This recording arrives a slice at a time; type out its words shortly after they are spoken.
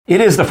It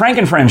is the Frank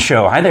and Friends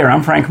show. Hi there,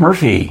 I'm Frank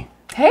Murphy.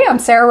 Hey, I'm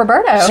Sarah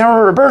Roberto.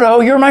 Sarah Roberto,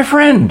 you're my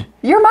friend.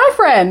 You're my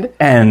friend.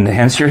 And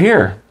hence you're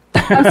here.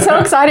 I'm so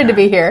excited to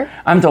be here.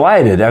 I'm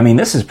delighted. I mean,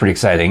 this is pretty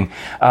exciting.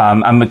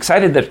 I'm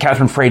excited that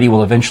Catherine Frady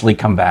will eventually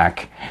come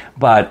back.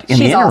 But in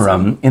She's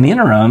the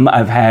interim,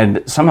 I've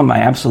had some of my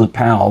absolute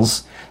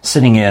pals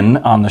sitting in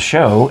on the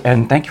show,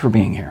 and thank you for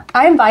being here.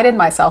 I invited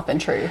myself, in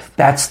truth.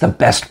 That's the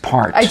best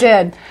part. I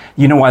did.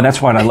 You know why?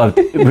 That's what I love.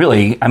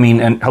 Really, I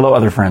mean, and hello,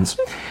 other friends.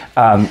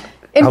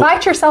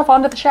 Invite yourself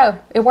onto the show.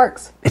 It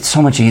works. It's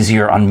so much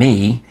easier on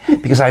me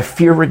because I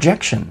fear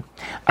rejection.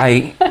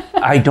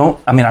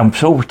 I'm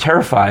so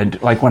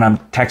terrified, like when I'm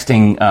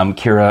texting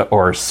Kira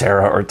or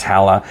Sarah or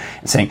Tala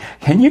and saying,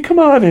 can you come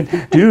on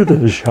and do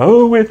the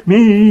show with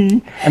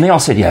me? And they all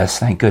said yes,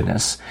 thank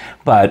goodness.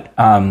 But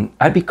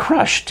I'd be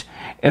crushed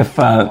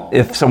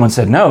if someone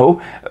said no.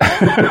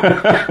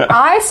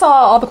 I saw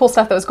all the cool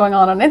stuff that was going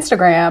on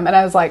Instagram, and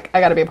I was like,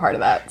 I got to be a part of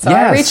that. So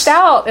Yes. I reached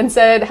out and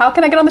said, how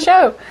can I get on the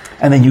show?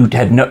 And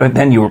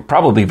then you were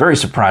probably very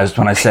surprised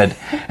when I said,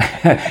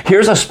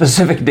 here's a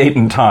specific date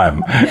and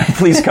time.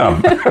 Please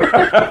come.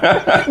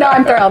 No,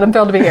 I'm thrilled. I'm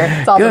thrilled to be here.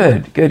 It's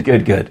awesome.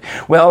 Good.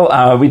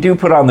 Well, we do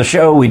put on the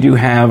show. We do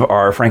have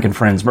our Frank and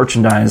Friends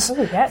merchandise.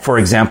 Oh, yes. For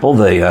example,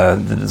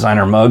 the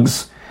designer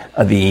mugs,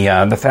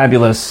 the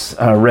fabulous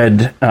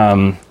red.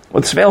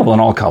 It's available in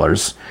all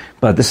colors,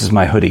 but this is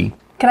my hoodie.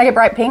 Can I get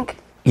bright pink?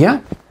 Yeah.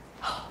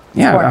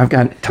 Yeah, Smart. I've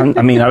got tons.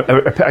 I mean,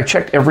 I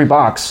checked every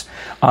box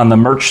on the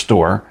merch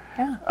store.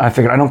 Yeah. I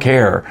figured I don't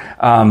care.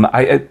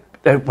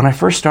 When I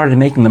first started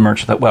making the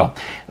merch, I thought, well,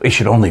 it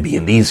should only be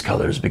in these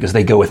colors because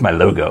they go with my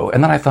logo.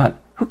 And then I thought,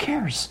 who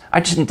cares? I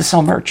just need to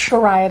sell merch.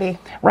 Variety.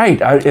 Right.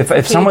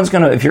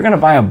 If you're gonna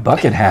buy a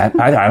bucket hat,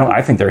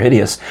 I think they're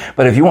hideous.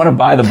 But if you want to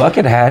buy the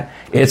bucket hat,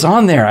 it's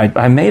on there.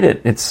 I made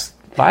it.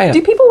 Buy it.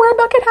 Do people wear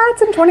bucket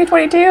hats in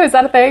 2022? Is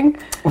that a thing?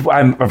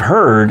 I've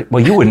heard.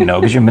 Well, you wouldn't know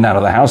because you've been out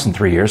of the house in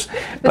 3 years.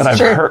 But I've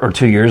true. heard, or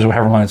 2 years, or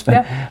however long it's been.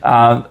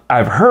 Yeah.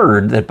 I've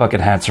heard that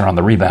bucket hats are on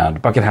the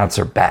rebound. Bucket hats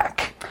are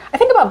back. I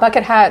think about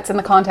bucket hats in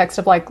the context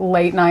of like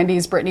late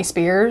 90s Britney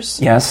Spears.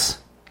 Yes.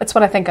 That's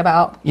what I think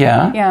about.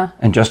 Yeah. Yeah.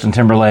 And Justin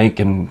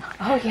Timberlake and.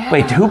 Oh, yeah.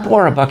 Wait, who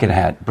wore a bucket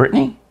hat?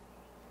 Britney?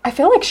 I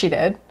feel like she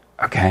did.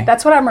 Okay.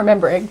 That's what I'm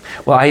remembering.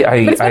 Well, But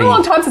it's been a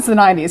long time since the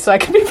 90s, so I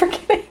could be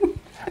forgetting.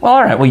 Well,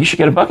 all right. Well, you should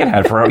get a bucket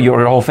hat for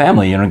your whole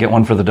family. Get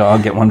one for the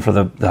dog, get one for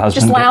the husband.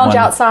 Just lounge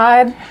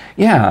outside.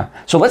 Yeah.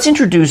 So let's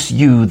introduce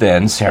you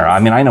then, Sarah. I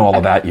mean, I know all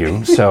about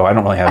you, so I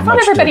don't really have I thought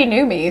much everybody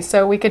knew me,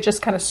 so we could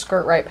just kind of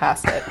skirt right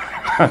past it.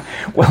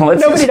 Well,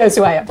 Nobody knows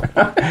who I am.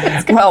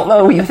 Well,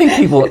 no, you think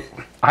people...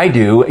 I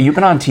do. You've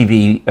been on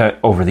TV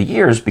over the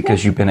years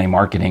because you've been a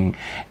marketing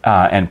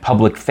and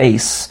public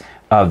face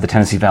of the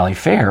Tennessee Valley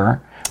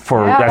Fair.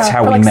 That's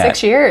how we like met.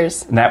 6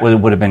 years. And that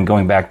would have been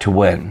going back to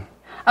when?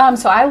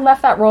 So I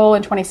left that role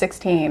in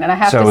 2016, and I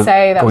have to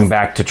say that going was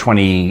back to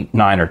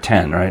 29 or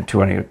 10, right?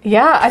 20.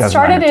 Yeah, I 2009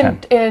 started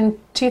or 10. in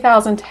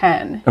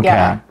 2010. Okay.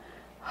 Yeah.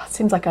 Oh, it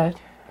seems like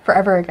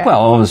forever ago.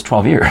 Well, it was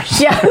 12 years.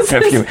 Yeah, it's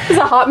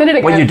a hot minute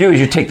ago. What you do is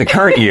you take the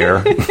current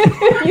year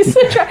You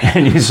subtract.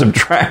 and you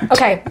subtract.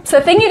 Okay, so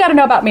the thing you got to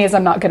know about me is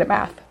I'm not good at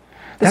math.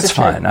 This That's is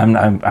true. fine.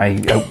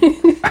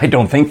 I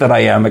don't think that I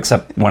am,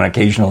 except when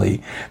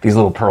occasionally these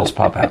little pearls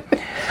pop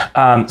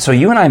out. So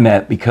you and I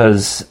met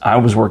because I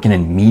was working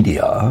in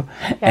media,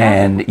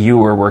 and you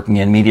were working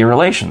in media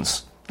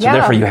relations. So Yeah.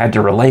 therefore, you had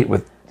to relate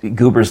with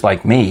goobers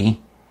like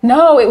me.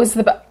 No, I was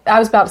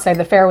about to say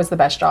the fair was the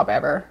best job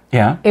ever.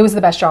 Yeah. It was the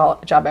best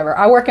job ever.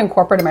 I work in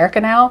corporate America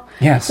now.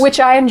 Yes.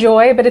 Which I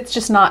enjoy, but it's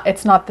just not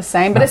the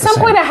same. But Not at the some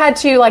same. point I had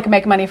to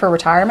make money for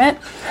retirement.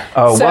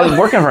 Oh, So- well,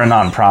 working for a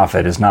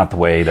nonprofit is not the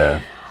way to...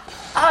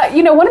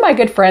 One of my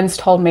good friends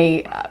told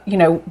me,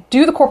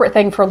 do the corporate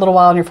thing for a little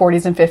while in your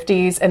 40s and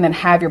 50s and then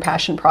have your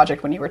passion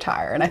project when you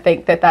retire. And I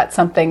think that that's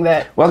something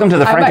that... Welcome to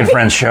the Frank and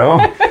Friends show.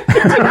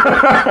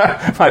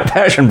 My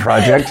passion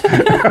project.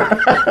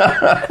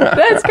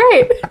 That's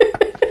great.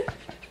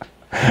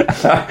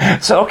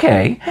 So,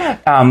 okay.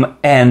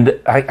 And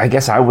I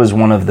guess I was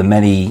one of the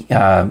many,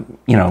 Many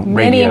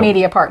radio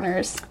media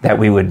partners. that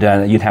we would,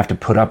 you'd have to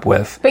put up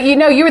with. But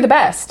you were the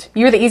best.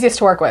 You were the easiest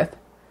to work with.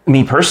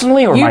 Me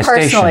personally or my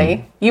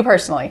station? You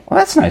personally. Well,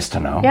 that's nice to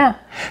know. Yeah.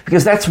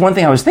 Because that's one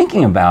thing I was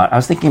thinking about.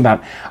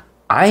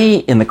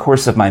 In the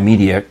course of my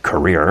media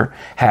career,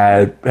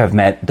 have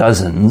met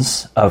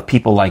dozens of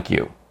people like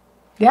you.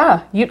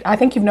 Yeah. I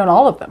think you've known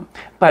all of them.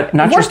 But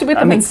not You've just worked with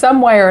them in some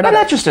way or but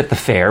another. not just at the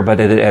fair, but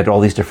at all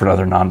these different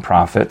other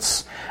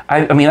nonprofits.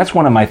 I mean, that's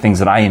one of my things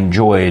that I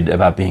enjoyed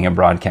about being in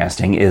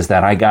broadcasting is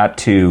that I got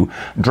to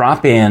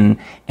drop in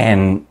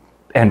and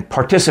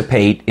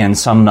participate in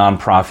some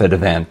nonprofit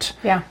event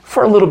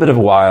for a little bit of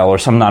a while, or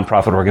some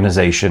nonprofit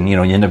organization.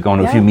 You end up going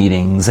to a few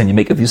meetings and you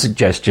make a few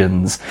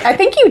suggestions. I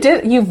think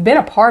you've been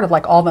a part of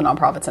all the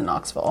nonprofits in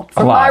Knoxville.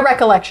 From my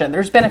recollection,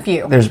 there's been a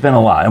few. There's been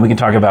a lot. And we can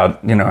talk about,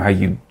 how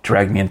you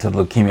dragged me into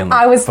the leukemia.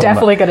 I was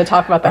definitely going to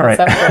talk about that. All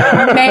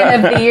right.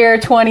 Man of the Year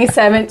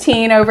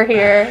 2017 over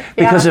here.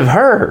 Because of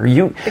her.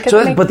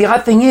 But the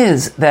odd thing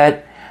is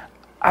that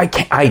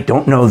I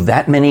don't know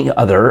that many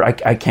other.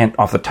 I can't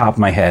off the top of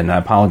my head, and I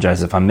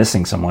apologize if I'm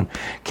missing someone.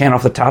 Can't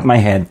off the top of my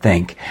head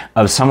think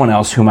of someone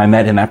else whom I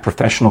met in that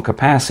professional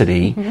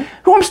capacity,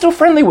 who I'm still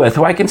friendly with,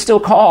 who I can still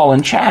call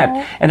and chat.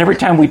 And every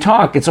time we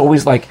talk, it's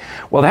always like,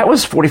 well, that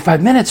was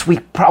 45 minutes. We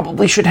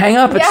probably should hang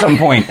up at some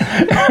point.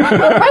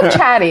 We're both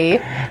chatty.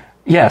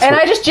 Yes. And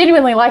I just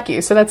genuinely like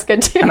you, so that's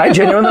good too. And I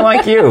genuinely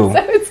like you.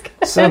 So it's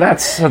good. So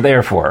that's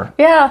therefore.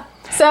 Yeah.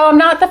 So I'm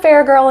not the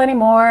fair girl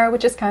anymore,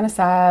 which is kind of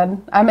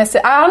sad. I miss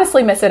it. I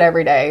honestly miss it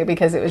every day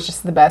because it was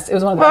just the best. It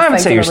was one of the best I would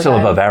things say I've you're ever still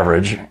done. above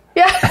average.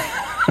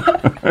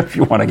 Yeah. If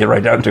you want to get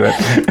right down to it.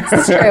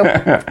 It's true.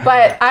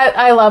 But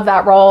I love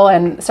that role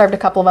and served a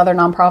couple of other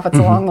nonprofits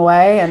along the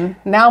way. And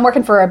now I'm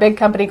working for a big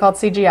company called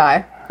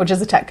CGI, which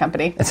is a tech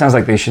company. It sounds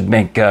like they should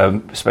make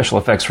special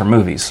effects for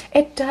movies.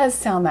 It does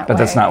sound that way. But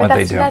that's not what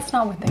they do. That's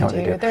not what they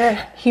do. They're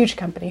a huge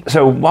company.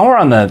 So while we're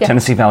on the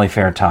Tennessee Valley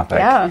Fair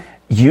topic,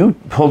 you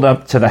pulled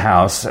up to the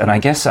house, and I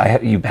guess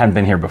you hadn't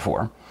been here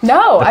before.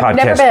 No, The I've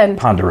never podcast been.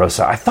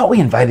 Ponderosa. I thought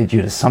we invited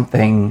you to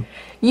something.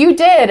 You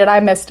did, and I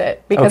missed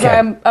it because Okay.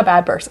 I'm a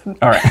bad person.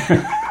 All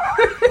right.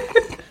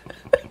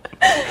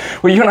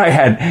 Well, you and I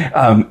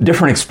had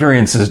different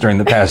experiences during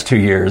the past 2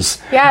 years.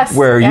 Yes.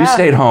 Where you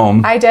stayed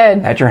home. I did.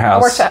 At your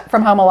house. I worked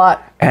from home a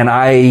lot. And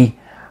I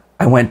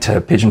went to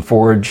Pigeon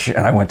Forge, and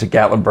I went to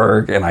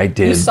Gatlinburg, and I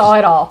did... You saw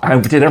it all. I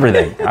did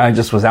everything. I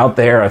just was out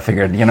there. I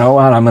figured, you know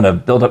what? I'm going to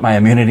build up my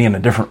immunity in a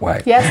different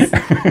way. Yes.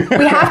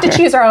 We have to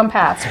choose our own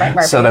paths, right,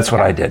 Murphy? So that's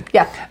what I did.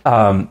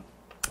 Yeah.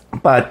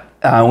 But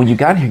when you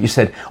got here, you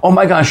said, oh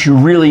my gosh, you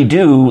really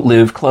do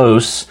live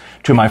close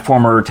to my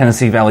former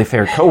Tennessee Valley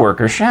Fair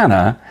coworker,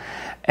 Shanna.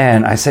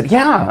 And I said,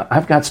 yeah,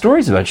 I've got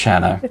stories about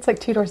Shanna. It's like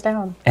 2 doors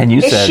down. And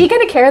you said... Is she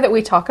going to care that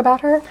we talk about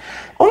her?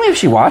 Only if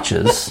she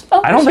watches.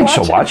 I don't think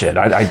she'll watch it.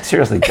 I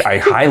seriously, I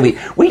highly...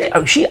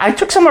 I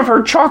took some of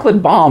her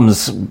chocolate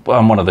bombs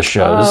on one of the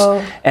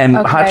shows, and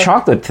hot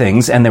chocolate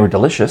things, and they were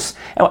delicious.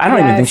 I don't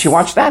even think she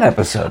watched that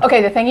episode.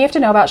 Okay, the thing you have to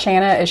know about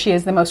Shanna is she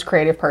is the most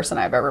creative person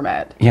I've ever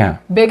met. Yeah.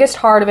 Biggest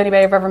heart of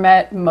anybody I've ever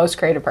met, most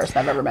creative person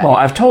I've ever met. Well,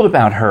 I've told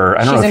about her.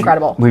 I don't know She's if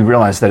incredible. we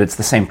realize that it's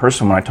the same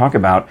person when I talk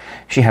about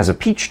she has a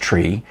peach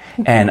tree,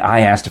 and I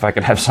asked if I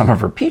could have some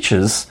of her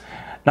peaches.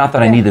 Not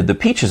that I needed the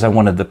peaches, I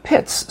wanted the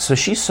pits. So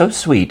she's so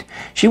sweet.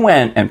 She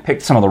went and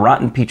picked some of the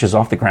rotten peaches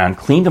off the ground,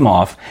 cleaned them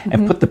off,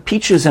 and put the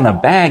peaches in a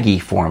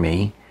baggie for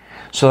me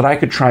so that I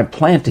could try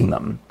planting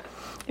them.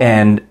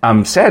 And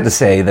I'm sad to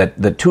say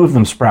that the 2 of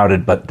them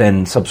sprouted, but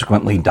then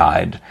subsequently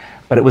died.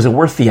 But it was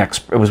worth the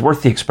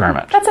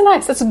experiment.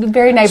 That's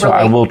very neighborly. So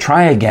I will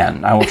try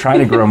again. I will try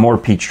to grow more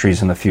peach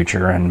trees in the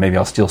future, and maybe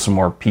I'll steal some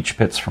more peach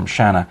pits from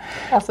Shanna.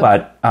 Awesome.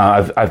 But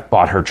I've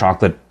bought her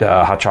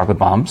hot chocolate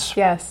bombs.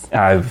 Yes.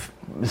 I've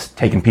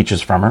taken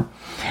peaches from her,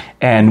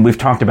 and we've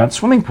talked about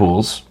swimming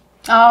pools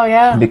Oh,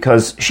 yeah.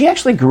 because she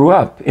actually grew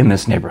up in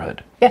this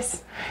neighborhood.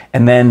 Yes.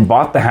 And then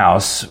bought the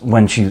house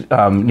when she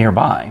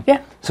nearby.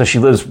 Yeah. So she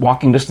lives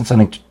walking distance, I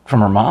think, from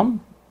her mom.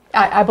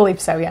 I believe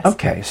so, yes.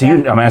 Okay, so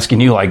I'm asking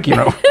you, like, you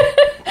know.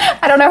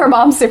 I don't know her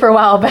mom super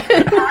well, but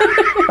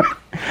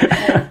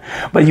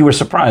But you were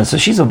surprised. So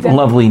she's a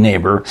lovely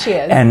neighbor. She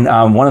is. And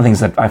one of the things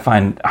that I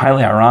find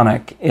highly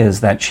ironic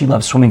is that she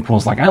loves swimming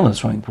pools like I love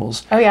swimming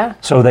pools. Oh, yeah.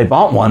 So they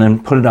bought one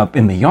and put it up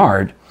in the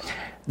yard.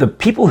 The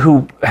people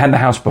who had the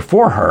house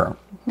before her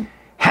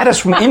had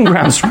a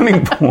in-ground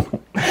swimming pool,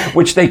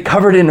 which they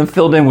covered in and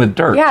filled in with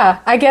dirt. yeah,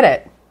 I get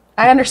it.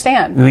 I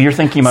understand. You're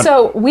thinking about...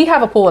 So we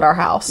have a pool at our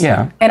house.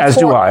 Yeah, and as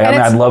do I.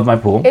 I love my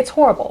pool. It's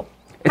horrible.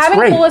 It's Having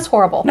great. a pool is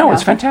horrible. No,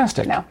 it's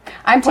fantastic. No,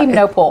 I'm team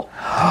no pool.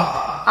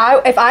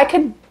 If I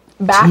could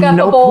back Team up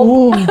no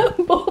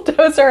a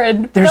bulldozer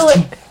and fill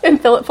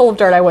it full of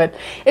dirt, I would.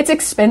 It's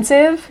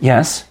expensive.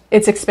 Yes.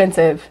 It's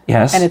expensive.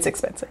 Yes. And it's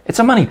expensive. It's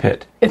a money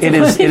pit. It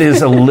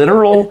is a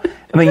literal...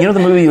 I mean, you know the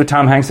movie with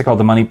Tom Hanks they called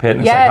The Money Pit?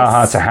 And it's Yes. like,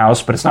 haha, it's a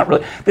house, but it's not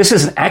really... This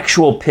is an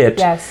actual pit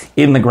Yes.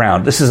 in the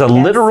ground. This is a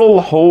literal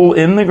hole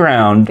in the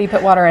ground That you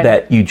put water in.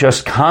 that you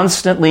just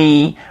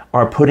constantly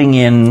are putting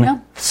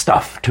in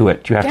stuff to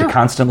it. You have to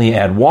constantly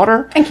add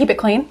water. And keep it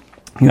clean,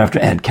 You have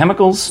to add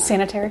chemicals.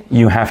 sanitary.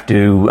 You have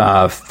to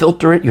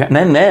filter it.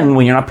 And then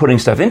when you're not putting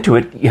stuff into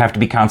it, you have to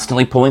be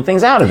constantly pulling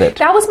things out of it.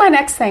 That was my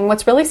next thing.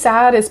 What's really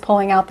sad is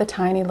pulling out the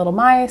tiny little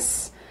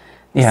mice,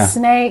 Yeah.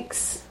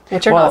 snakes,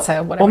 which are not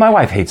so whatever. Well, my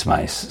wife hates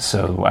mice,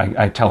 so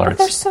I tell her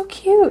They're it's... so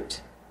cute.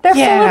 They're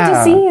Yeah. full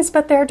of disease,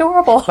 but they're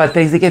adorable. But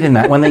they get in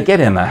that when they get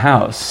in the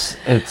house,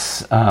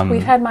 it's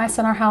We've had mice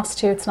in our house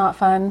too. It's not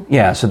fun.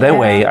 yeah. So that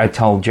way, I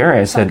tell Jerry, I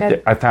not said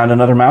good. I found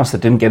another mouse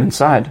that didn't get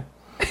inside.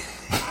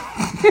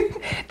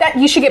 That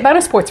you should get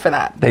bonus points for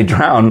that. They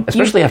drown,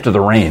 especially after the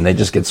rain. They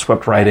just get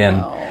swept right in,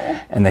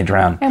 and they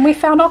drown. And we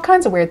found all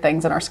kinds of weird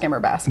things in our skimmer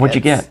baskets. What'd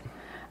you get?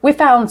 We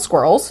found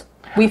squirrels.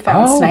 We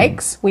found Oh.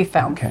 snakes. We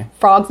found Okay.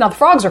 frogs. Now the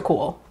frogs are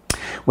cool.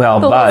 Well,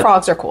 The little but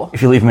frogs are cool.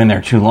 if you leave them in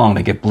there too long,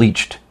 they get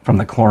bleached from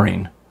the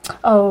chlorine,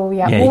 Oh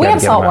yeah. Yeah, you Well, we gotta have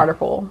a get 'em out. saltwater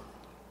pool.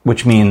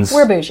 which means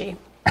We're bougie.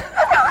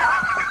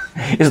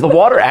 is the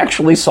water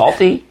actually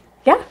salty?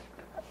 Yeah.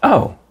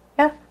 Oh,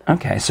 Yeah.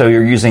 okay. So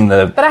you're using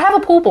the But I have a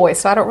pool boy,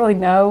 so I don't really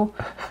know.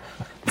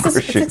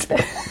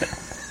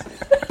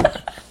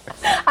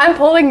 I'm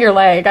pulling your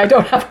leg. I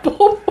don't have a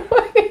pool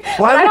boy.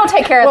 Well, I don't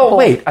take care of the pool.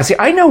 Wait.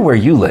 I know where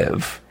you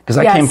live because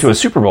I Yes. came to a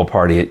Super Bowl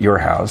party at your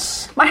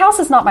house. My house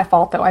is not my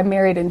fault, though. I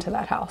married into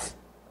that house.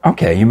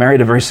 Okay, you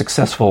married a very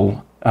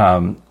successful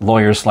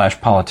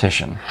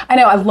lawyer/politician. I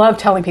know. I love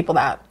telling people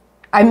that.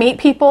 I meet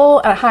people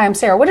and hi, I'm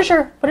Sarah. What does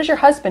your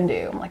husband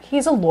do? I'm like,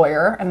 he's a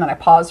lawyer, and then I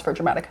pause for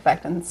dramatic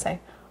effect and say,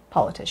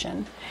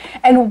 politician,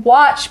 and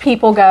watch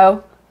people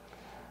go,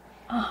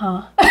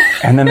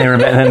 And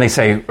then they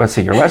say, let's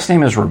see, your last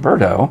name is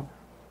Roberto.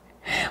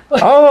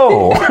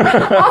 Oh,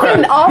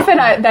 often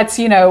that's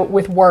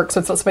with work, so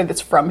it's not somebody that's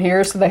from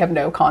here, so they have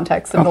no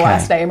context in the Okay.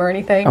 last name or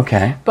anything.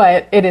 Okay.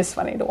 But it is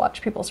funny to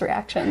watch people's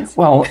reactions.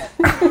 well,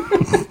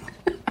 I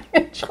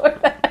enjoy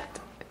that.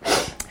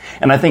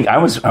 and I think I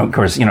was, of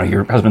course,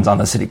 your husband's on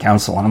the city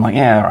council, and I'm like,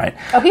 yeah, all right.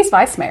 Oh, he's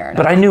vice mayor now.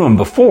 But I knew him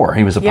before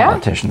he was a Yeah.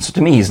 politician, so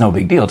to me, he's no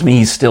big deal. To me,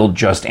 he's still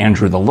just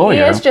Andrew the He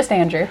lawyer. is just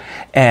Andrew.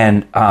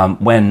 And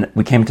when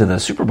we came to the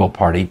Super Bowl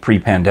party,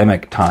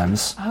 pre-pandemic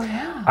times, Oh,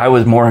 yeah. I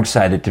was more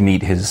excited to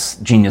meet his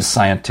genius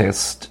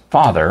scientist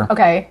father,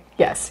 Okay,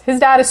 yes. His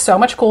dad is so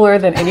much cooler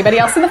than anybody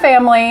else in the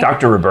family.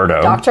 Dr.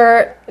 Roberto.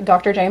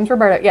 Dr. James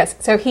Roberto, yes.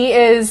 So he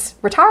is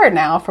retired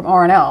now from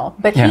RNL,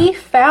 but Yeah. he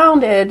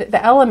founded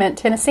the Element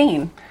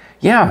Tennessee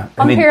Yeah,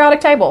 on the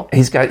periodic table.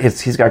 he's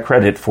got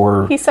credit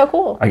for, He's so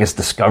cool. I guess,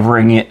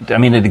 discovering it. I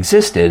mean, it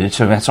existed,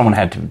 so someone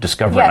had to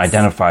discover it and Yes.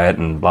 identify it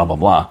and blah, blah,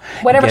 blah.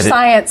 Whatever Get it-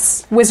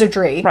 science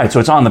wizardry. Right,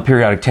 so it's on the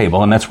periodic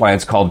table, and that's why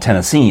it's called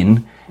Tennessee,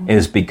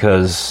 is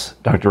because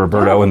Dr.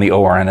 Roberto and the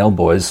ORNL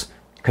boys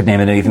could name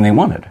it anything they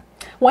wanted.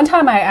 One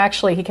time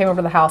he came over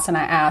to the house and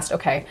I asked,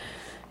 okay,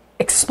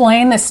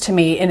 explain this to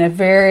me in a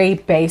very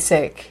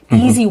basic,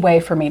 easy way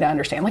for me to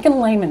understand, like in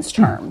layman's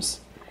terms.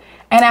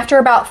 And after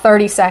about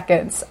 30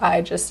 seconds,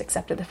 I just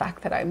accepted the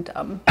fact that I'm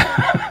dumb.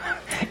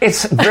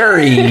 It's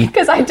very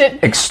Because I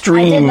did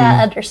extreme,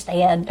 not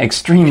understand.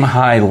 extreme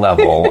high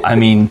level. I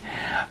mean,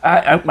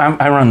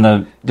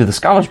 I do the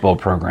Scholars Bowl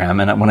program,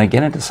 and when I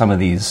get into some of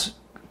these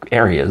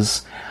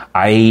areas,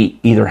 I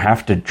either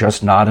have to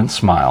just nod and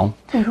smile,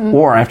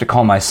 or I have to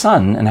call my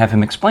son and have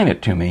him explain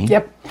it to me.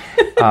 Yep.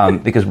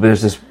 Because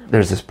there's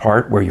this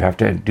part where you have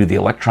to do the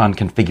electron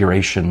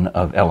configuration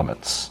of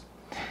elements.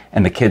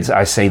 And the kids,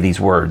 I say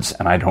these words,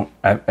 and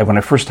when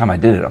the first time I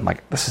did it, I'm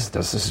like, this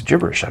is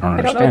gibberish. I don't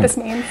understand. know what this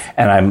means.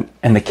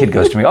 And the kid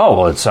goes to me, oh,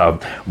 well, it's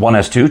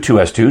 1s2,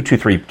 2s2,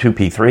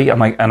 2p3. I'm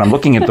like, and I'm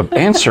looking at the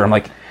answer. I'm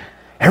like,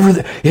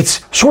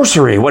 it's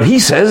sorcery. What he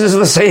says is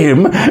the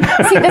same.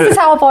 See, this is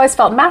how I've always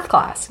felt in math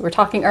class. We were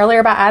talking earlier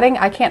about adding.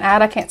 I can't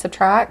add. I can't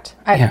subtract.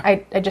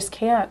 I just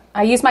can't.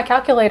 I use my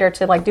calculator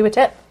to do a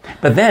tip.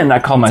 But then I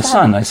called my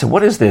son. I said,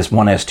 what is this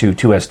 1s2,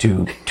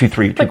 2s2,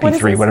 2p3, Like, what is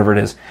 2p3, this? whatever it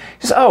is?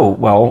 He says, oh,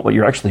 well, what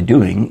you're actually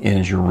doing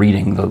is you're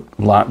reading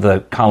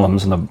the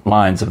columns and the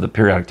lines of the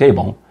periodic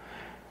table.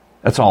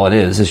 That's all it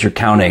is you're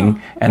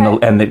counting,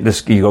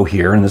 this you go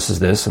here, and this is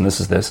this, and this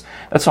is this.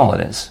 That's all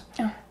it is.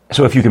 Oh.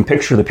 So if you can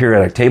picture the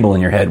periodic table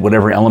in your head,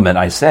 whatever element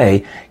I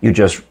say, you're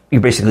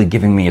basically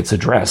giving me its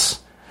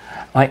address.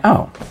 Like,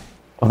 oh,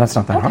 well, that's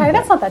not that hard. Okay,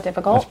 that's not that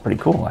difficult. That's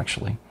pretty cool,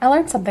 actually. I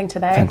learned something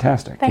today.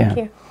 Fantastic. Thank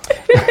yeah. you.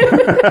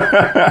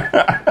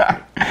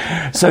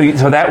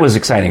 So that was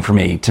exciting for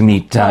me to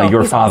meet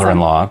your he's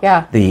father-in-law,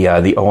 awesome. Yeah.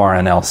 the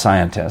ORNL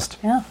scientist.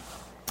 Yeah.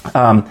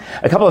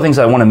 A couple of things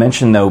I want to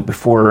mention, though,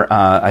 before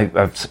I have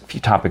a few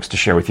topics to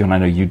share with you, and I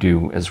know you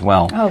do as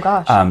well. Oh,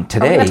 gosh.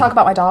 Today, Are we going to talk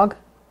about my dog?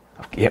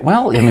 Yeah,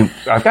 well, I mean,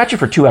 I've got you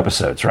for 2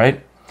 episodes, right?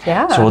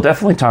 Yeah. So we'll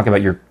definitely talk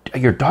about your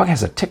dog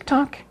has a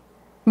TikTok?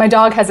 My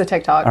dog has a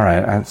TikTok. All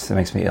right, that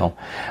makes me ill.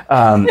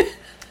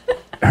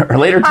 Or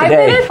later I've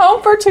been today, at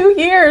home for 2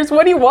 years.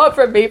 What do you want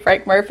from me,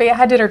 Frank Murphy? I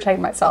had to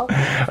entertain myself.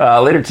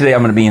 later today,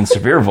 I'm going to be in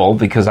Sevierville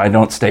because I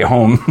don't stay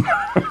home.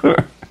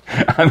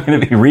 I'm going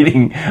to be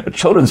reading a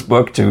children's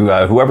book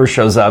to whoever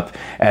shows up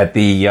at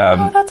the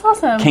Oh, that's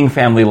awesome. King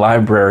Family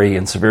Library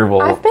in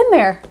Sevierville. I've been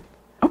there.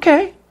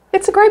 Okay.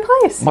 It's a great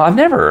place. Well, I've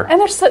never. And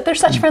they're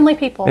such friendly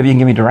people. Maybe you can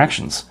give me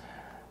directions.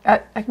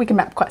 We can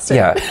MapQuest it.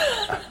 Yeah.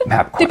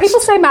 MapQuest. Do people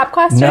say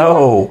MapQuest?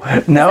 No,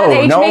 age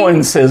no me?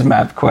 one says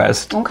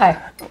MapQuest. Okay.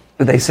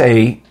 They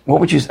say, what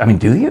would you, I mean,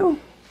 do you?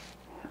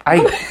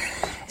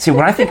 See,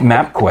 when I think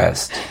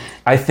MapQuest,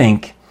 I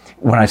think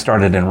when I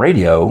started in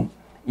radio,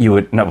 you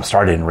had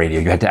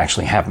to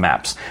actually have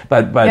maps.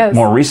 But Yes.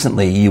 more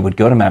recently, you would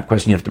go to MapQuest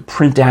and you have to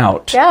print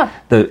out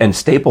and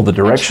staple the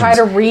directions. try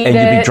to read and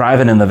you'd be it.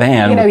 driving in the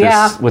van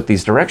Yeah. with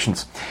these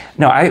directions.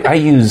 No, I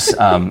use,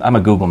 I'm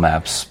a Google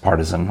Maps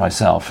partisan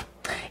myself.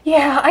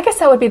 Yeah, I guess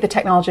that would be the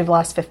technology of the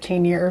last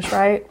 15 years,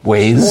 right?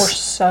 Waze, Or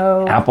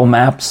so. Apple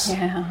Maps.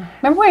 Yeah.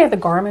 Remember when we had the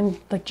Garmin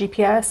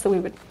GPS that we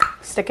would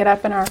stick it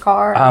up in our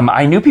car?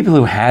 I knew people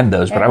who had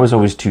those, but I was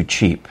always too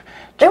cheap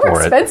they were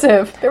for it.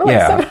 expensive. They were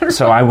like $700.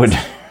 So I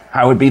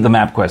would be the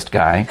MapQuest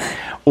guy,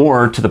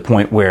 or to the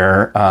point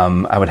where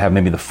I would have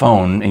maybe the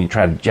phone, and you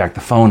try to jack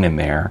the phone in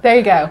there. There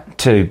you go.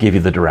 To give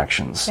you the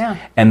directions. Yeah.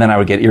 And then I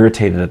would get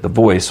irritated at the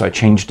voice, so I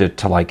changed it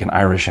to like an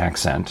Irish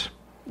accent.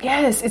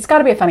 Yes, it's got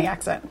to be a funny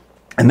accent.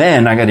 And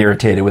then I got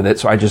irritated with it,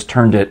 so I just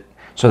turned it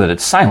so that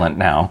it's silent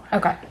now.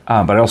 Okay.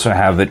 But I also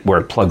have it where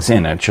it plugs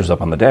in and it shows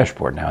up on the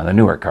dashboard now in the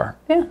newer car.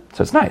 Yeah.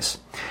 So it's nice.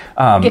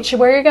 Get you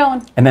where you're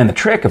going. And then the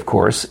trick, of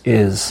course,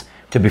 is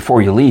to,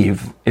 before you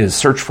leave, is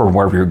search for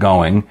wherever you're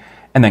going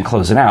and then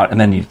close it out.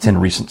 And then it's in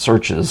recent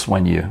searches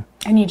when you...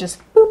 And you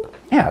just boop.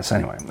 Yeah, so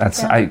anyway,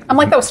 that's... Yeah. I'm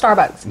like that with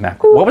Starbucks.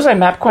 What was I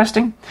map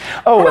questing?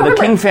 Oh, the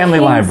King Family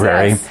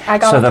Library. Yes. I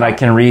got so it that I right.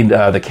 can read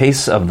The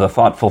Case of the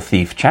Thoughtful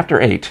Thief, Chapter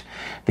 8,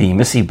 the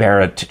Missy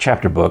Barrett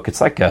chapter book. It's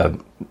like a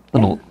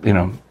little,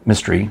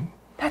 mystery.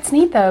 That's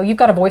neat, though. You've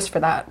got a voice for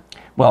that.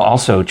 Well,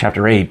 also,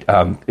 Chapter 8,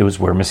 it was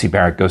where Missy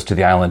Barrett goes to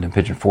the island in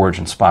Pigeon Forge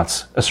and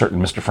spots a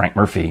certain Mr. Frank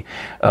Murphy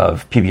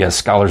of PBS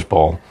Scholars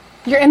Bowl.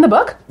 You're in the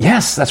book?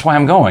 Yes, that's why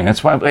I'm going.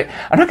 That's why I'm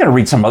not going to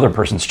read some other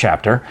person's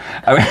chapter.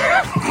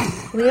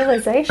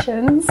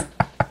 Realizations.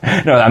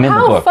 No, I'm in the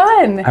book. How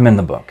fun. I'm in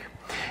the book.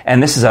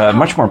 And this is a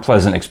much more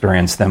pleasant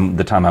experience than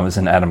the time I was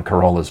in Adam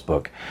Carolla's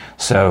book.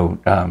 So...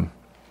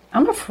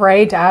 I'm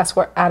afraid to ask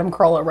what Adam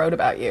Carolla wrote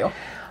about you.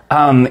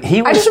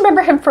 He was... I just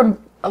remember him from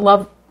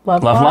Love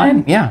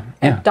Line? Yeah.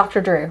 Dr.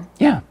 Drew.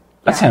 Yeah,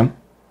 that's him.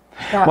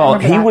 Yeah, Well, I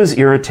remember he that. was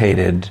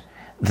irritated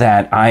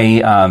that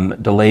I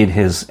delayed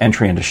his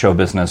entry into show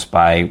business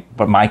by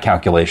my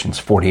calculations,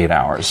 48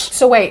 hours.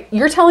 So wait,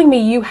 you're telling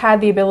me you had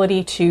the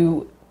ability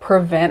to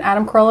prevent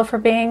Adam Carolla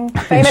from being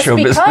famous? Show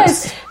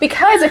business.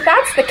 Because if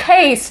that's the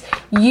case,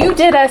 you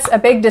did us a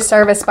big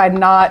disservice by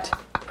not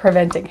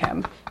preventing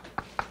him.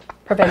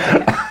 You know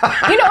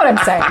what I'm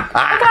saying.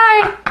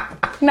 Okay,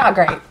 not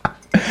great.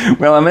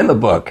 Well, I'm in the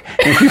book.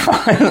 If you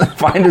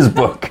find his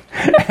book,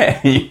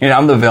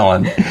 I'm the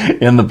villain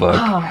in the book.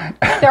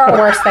 There are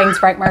worse things,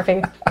 Frank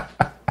Murphy.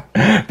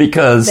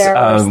 Because There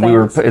are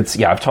worse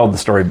things. I've told the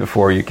story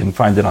before. You can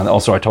find it on.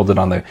 Also, I told it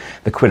on the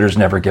Quitters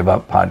Never Give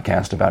Up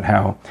podcast about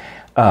how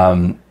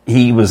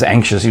he was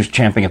anxious. He was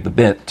champing at the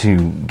bit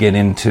to get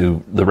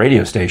into the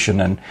radio station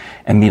and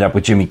meet up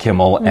with Jimmy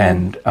Kimmel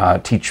and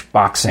teach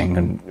boxing.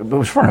 And it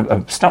was for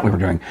a stunt we were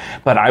doing.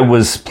 But I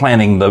was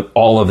planning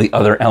all of the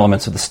other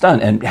elements of the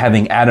stunt, and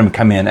having Adam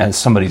come in as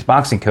somebody's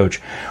boxing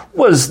coach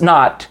was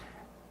not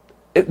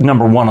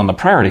number one on the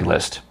priority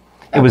list.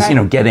 It was,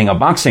 getting a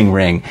boxing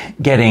ring,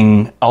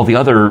 getting all the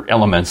other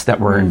elements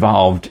that were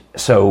involved.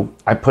 So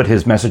I put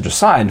his message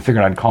aside and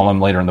figured I'd call him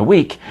later in the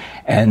week.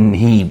 And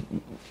he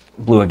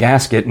blew a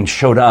gasket and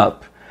showed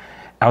up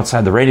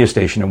outside the radio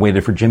station and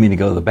waited for Jimmy to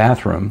go to the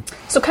bathroom.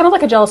 So kind of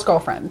like a jealous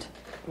girlfriend.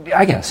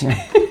 I guess,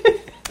 yeah.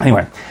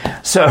 Anyway,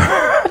 so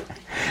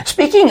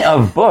speaking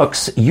of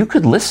books, you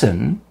could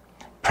listen...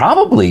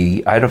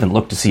 Probably, I haven't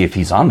looked to see if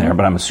he's on there,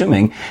 but I'm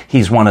assuming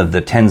he's one of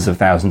the tens of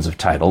thousands of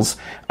titles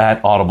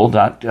at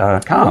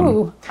audible.com.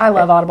 Ooh, I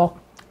love Audible.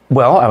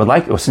 Well, I would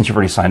like, since you've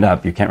already signed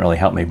up, you can't really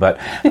help me, but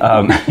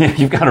if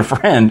you've got a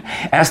friend,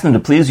 ask them to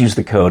please use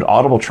the code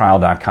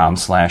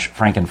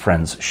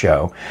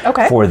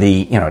audibletrial.com/FrankandFriendsShow for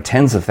the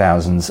tens of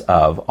thousands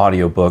of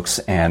audiobooks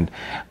and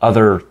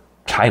other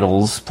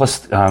titles,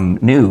 plus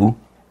new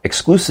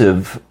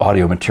exclusive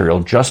audio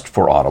material just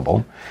for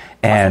Audible.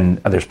 And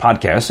there's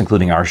podcasts,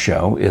 including our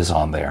show, is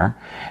on there.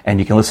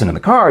 And you can listen in the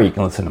car, you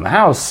can listen in the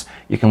house,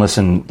 you can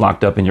listen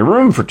locked up in your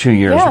room for 2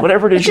 years,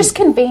 whatever it is. It's just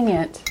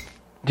convenient.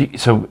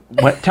 Tell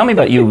me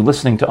about you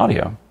listening to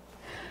audio.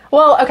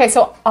 Well, okay,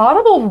 so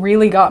Audible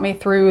really got me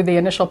through the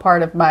initial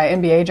part of my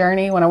MBA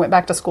journey when I went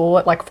back to school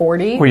at like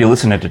 40. Were you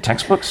listening to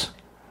textbooks?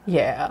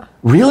 Yeah.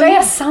 Really? They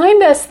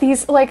assigned us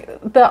these, like,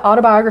 the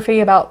autobiography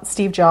about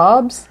Steve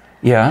Jobs.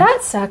 Yeah.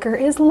 That sucker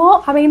is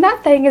long. I mean,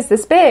 that thing is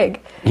this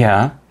big.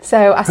 Yeah.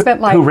 So I spent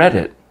like... Who read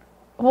it?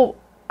 Well,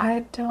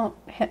 I don't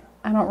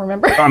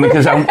remember. I mean,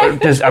 because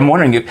I'm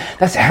wondering,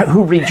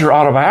 who reads your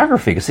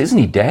autobiography? Because isn't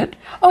he dead?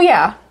 Oh,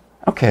 yeah.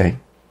 Okay.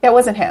 It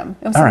wasn't him.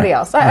 It was somebody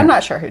else. I'm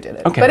not sure who did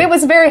it. Okay. But it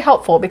was very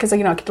helpful because,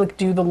 I could like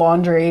do the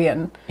laundry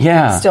and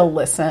still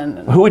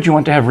listen. Who would you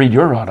want to have read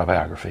your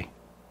autobiography?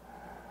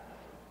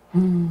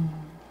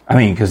 I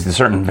mean, because there's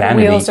certain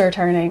vanity. Wheels are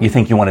turning. You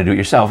think you want to do it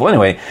yourself. Well,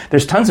 anyway,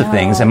 there's tons of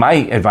things. And my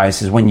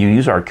advice is when you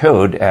use our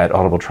code at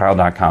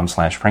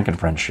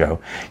audibletrial.com/FrankandFriendsShow,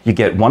 you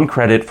get 1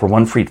 credit for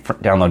 1 free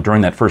download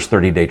during that first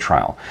 30-day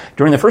trial.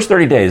 During the first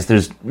 30 days,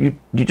 you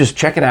just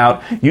check it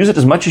out, use it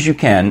as much as you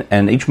can,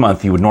 and each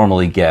month you would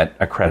normally get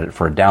a credit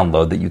for a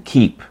download that you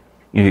keep.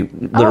 You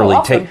literally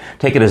awesome.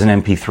 take it as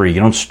an MP3. You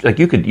don't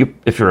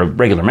if you're a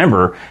regular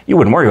member, you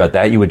wouldn't worry about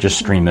that. You would just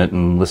stream it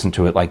and listen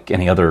to it like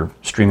any other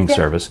streaming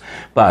service.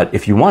 But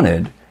if you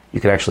wanted,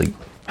 you could actually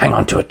hang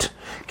on to it,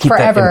 keep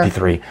Forever. that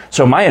MP3.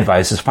 So my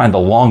advice is find the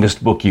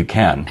longest book you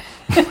can.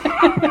 And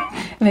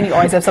then you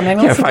always have something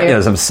to listen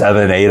to. Some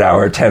 7, 8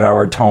 hour, 10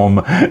 hour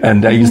tome,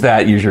 and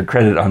use your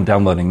credit on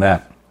downloading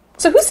that.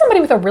 So who's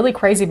somebody with a really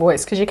crazy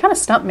voice? Because you kind of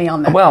stumped me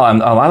on that. Well,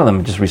 a lot of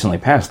them just recently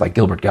passed, like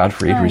Gilbert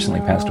Gottfried recently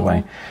passed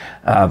away.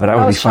 But I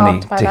would be funny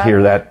to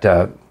hear that,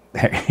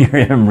 hear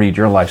him read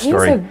your life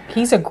story.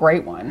 He's a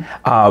great one.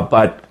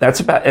 But that's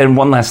about, and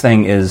one last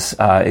thing is,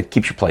 it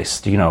keeps you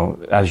placed,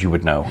 as you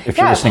would know. If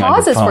you're listening on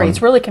your phone. Pauses for you.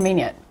 It's really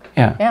convenient.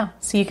 Yeah. Yeah.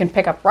 So you can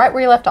pick up right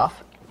where you left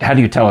off. How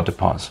do you tell it to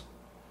pause?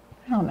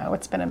 don't know.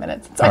 It's been a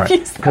minute since All I've right.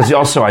 used that. Because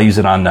also I use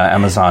it on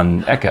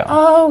Amazon Echo.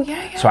 Oh,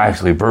 yeah. So I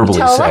actually verbally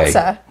Tell say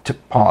Alexa. to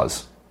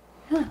pause.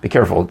 Be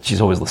careful. She's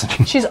always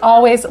listening. She's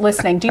always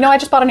listening. Do you know I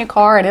just bought a new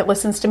car and it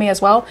listens to me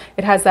as well?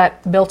 It has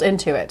that built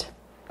into it.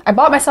 I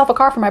bought myself a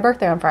car for my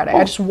birthday on Friday.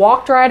 I just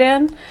walked right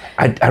in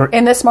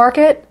this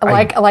market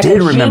like I a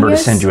did remember to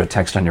genius. send you a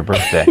text on your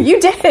birthday.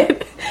 You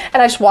did.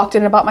 And I just walked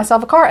in and bought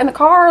myself a car. And the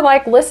car,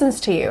 like,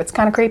 listens to you. It's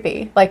kind of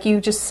creepy. Like, you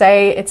just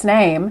say its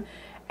name,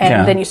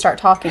 and then you start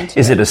talking to it.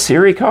 Is it a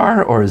Siri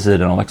car, or is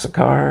it an Alexa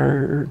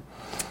car?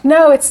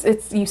 No, it's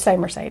you say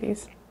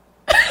Mercedes.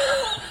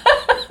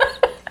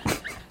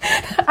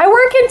 I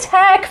work in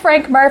tech,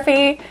 Frank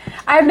Murphy.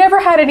 I've never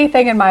had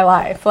anything in my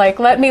life. Like,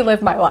 let me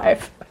live my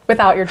life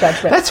without your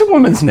judgment. That's a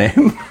woman's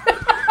name.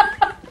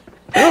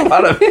 There are a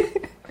lot of...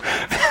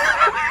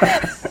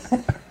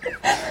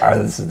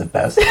 this is the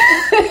best.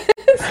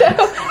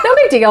 No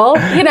big deal.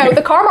 You know,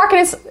 the car market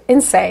is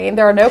insane.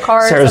 There are no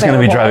cars. Sarah's going to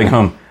be available. driving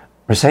home.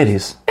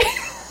 Mercedes.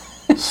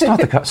 Start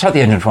the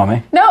engine for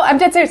me. No, I'm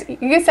dead serious. You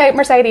can say,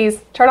 Mercedes,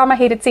 turn on my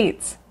heated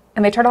seats.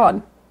 And they turn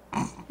on.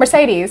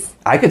 Mercedes.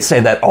 I could say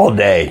that all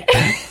day.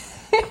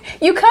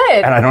 You could.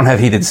 And I don't have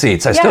heated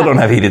seats. I still don't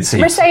have heated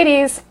seats.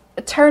 Mercedes,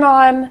 turn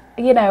on,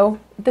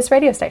 this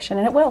radio station,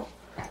 and it will.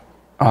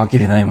 I'll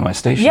give you the name of my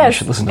station. Yes. You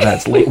should listen to that.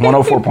 It's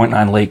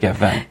 104.9 Lake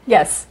FM.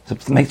 Yes. So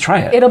try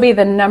it. It'll be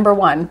the number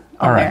one on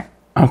All right.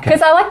 there. Okay.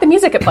 Because I like the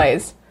music it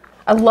plays.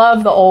 I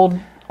love the old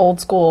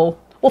school.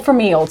 Well, for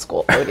me, old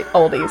school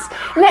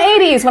oldies. In the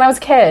 80s when I was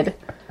a kid.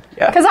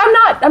 Yeah. Because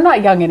I'm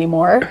not young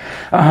anymore.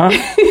 Oh,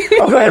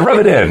 go ahead, rub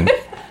it in.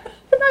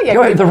 I'm not young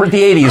Go ahead, the anymore.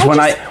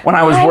 80s when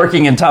I was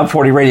working in Top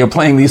 40 Radio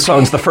playing these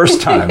songs the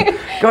first time.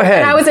 Go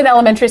ahead. And I was in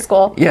elementary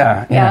school.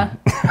 Yeah.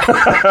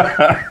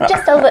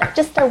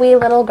 Just a wee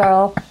little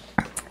girl.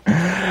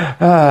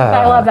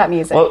 I love that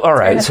music. Well, all It's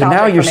very right. So now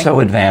nostalgic you're for me. so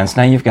advanced.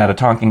 Now you've got a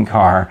talking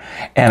car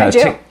and I a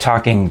do.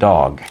 tick-tocking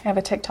dog. I have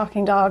a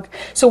TikToking dog.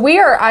 So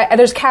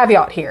there's a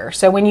caveat here.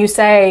 So when you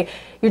say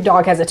your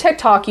dog has a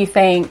TikTok, you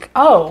think,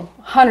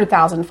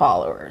 100,000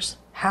 followers,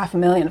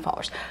 500,000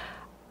 followers.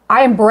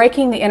 I am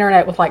breaking the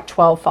internet with like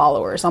 12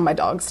 followers on my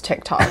dog's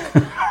TikTok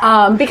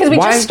because we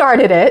Why? just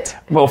started it.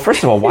 Well,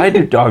 first of all, why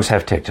do dogs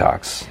have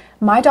TikToks?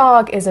 My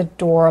dog is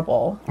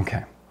adorable.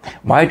 Okay.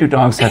 Why do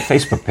dogs have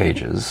Facebook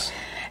pages?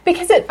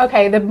 Because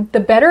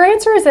the better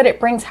answer is that it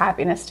brings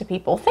happiness to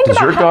people. Think Does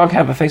about your dog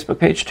have a Facebook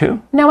page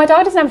too? No, my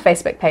dog doesn't have a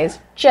Facebook page,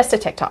 just a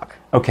TikTok.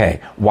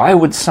 Okay. Why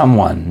would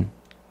someone's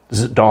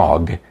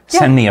dog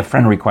send me a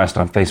friend request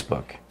on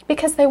Facebook?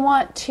 Because they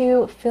want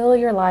to fill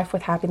your life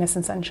with happiness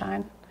and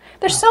sunshine.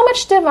 There's so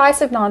much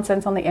divisive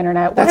nonsense on the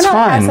internet. Why That's not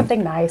have fine.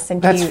 something nice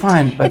and That's cute?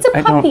 fine, but it's a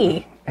I don't-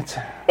 puppy. It's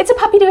It's a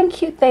puppy doing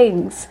cute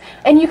things.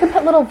 And you can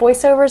put little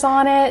voiceovers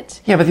on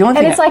it. Yeah, but the only And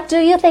thing it's like, do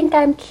you think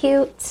I'm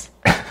cute?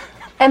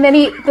 And then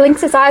he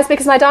blinks his eyes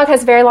because my dog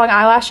has very long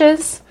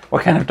eyelashes.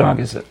 what kind of dog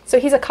is it? So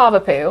he's a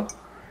Cavapoo.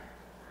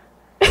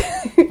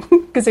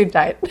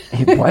 Gesundheit.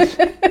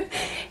 What?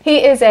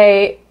 He is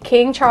a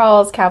King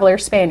Charles Cavalier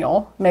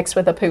Spaniel mixed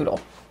with a poodle.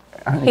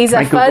 He's Can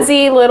I a Google-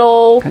 fuzzy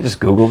little Can I just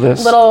Google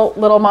this?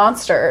 little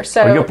monster.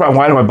 So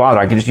Why do I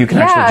bother? You can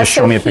actually just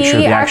show me a picture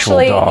of the actual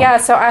dog. Yeah,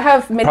 so I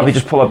have many. Probably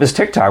just pull up his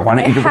TikTok. Why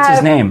don't you? What's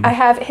his name?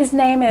 His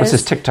name is. What's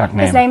his TikTok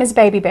name? His name is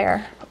Baby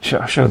Bear.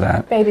 Show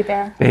that. Baby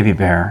Bear. Baby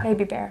Bear.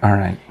 Baby Bear. All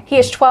right. He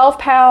is 12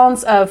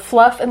 pounds of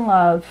fluff and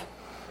love.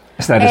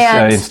 Is that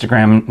And- his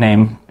Instagram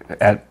name?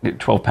 At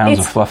 12 pounds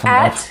of fluff and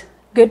at love.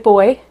 Good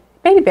Boy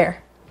Baby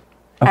Bear.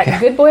 Okay. At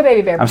Good Boy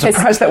Baby Bear. I'm because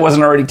surprised that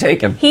wasn't already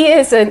taken. He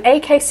is an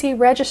AKC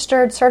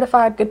registered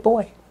certified good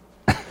boy.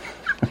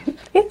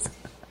 Yes.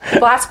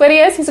 Well, that's what he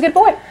is. He's a good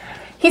boy.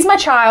 He's my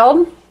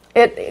child.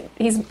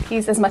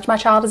 He's as much my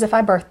child as if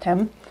I birthed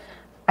him.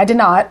 I did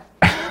not,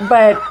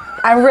 but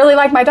I really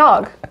like my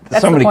dog.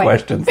 That's So the many point.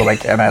 questions that I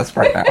can't ask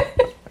right now.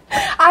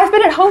 I've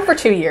been at home for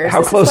 2 years. How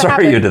This is close what are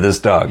happened. you to this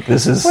dog?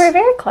 This is We're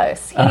very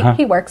close.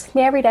 He works with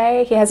me every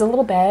day. He has a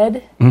little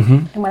bed.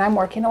 Mm-hmm. And when I'm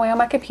working away on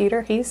my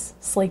computer, he's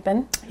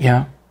sleeping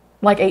yeah.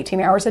 like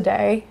 18 hours a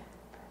day.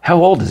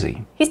 How old is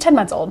he? He's 10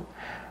 months old.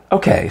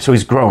 Okay, so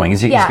he's growing.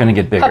 He's going to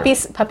get bigger.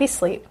 Puppies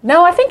sleep.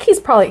 No, I think he's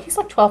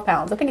like 12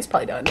 pounds. I think he's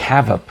probably done.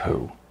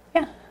 Cavapoo.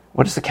 Yeah.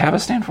 What does the Cava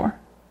stand for?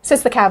 So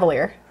it's the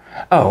Cavalier.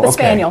 Oh, The okay.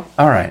 Spaniel.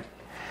 All right.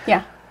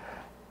 Yeah.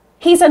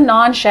 He's a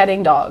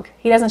non-shedding dog.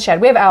 He doesn't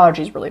shed. We have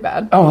allergies really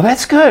bad. Oh,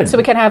 that's good. So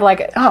we can have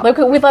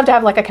we'd love to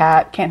have like a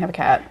cat. Can't have a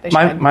cat. They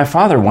shed. My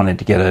father wanted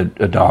to get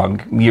a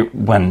dog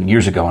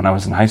years ago when I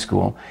was in high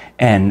school,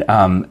 and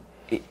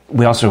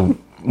we also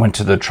went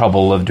to the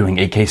trouble of doing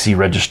AKC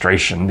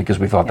registration because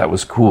we thought that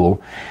was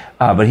cool.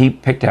 But he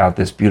picked out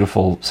this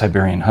beautiful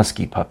Siberian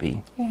Husky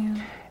puppy. Yeah.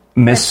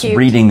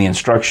 Misreading the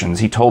instructions,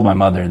 he told my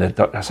mother that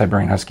the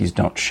Siberian Huskies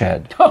don't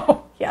shed.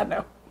 Oh, yeah,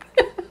 no.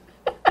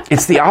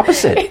 It's the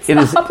opposite. It's the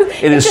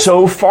opposite. It is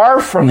so far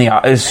from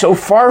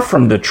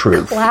the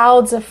truth.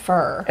 Clouds of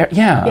fur.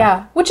 Yeah.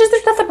 Yeah.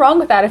 There's nothing wrong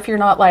with that if you're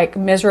not like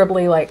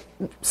miserably like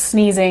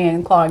sneezing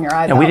and clawing your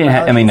eyes out. We didn't.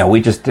 with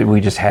allergies.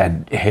 We just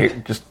had hair,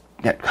 just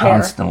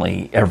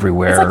constantly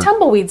everywhere. It's like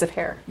tumbleweeds of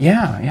hair.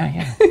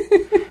 Yeah.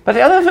 But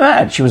other than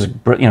that, she was,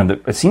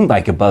 it seemed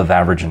like above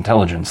average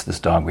intelligence, this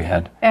dog we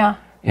had. Yeah.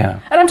 Yeah.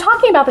 And I'm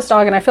talking about this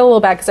dog, and I feel a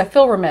little bad because I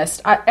feel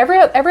remiss. Every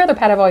other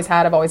pet I've always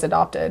had, I've always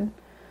adopted.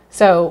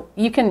 So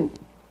you can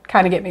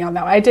kind of get me on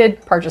that. I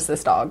did purchase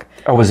this dog.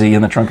 Oh, was he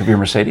in the trunk of your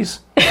Mercedes?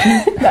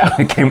 No.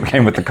 It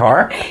came with the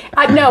car?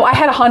 No, I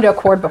had a Honda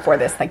Accord before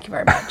this. Thank you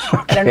very much.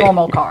 Okay. And a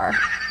normal car.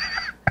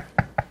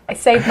 I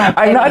saved my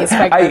pennies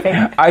by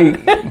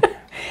driving.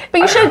 But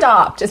you should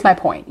adopt, is my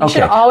point. You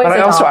should always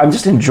adopt. I'm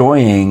just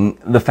enjoying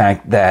the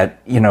fact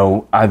that,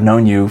 I've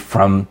known you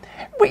from,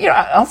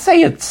 I'll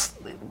say it's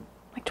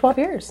 12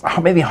 years.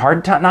 Maybe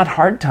not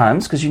hard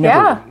times, because you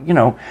never,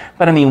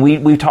 but I mean, we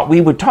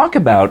would talk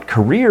about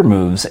career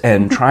moves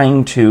and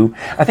trying to,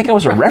 I think I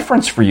was a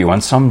reference for you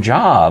on some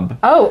job.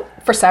 Oh,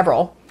 for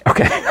several.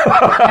 Okay.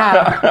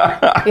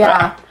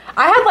 Yeah.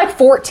 I had like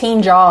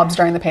 14 jobs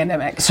during the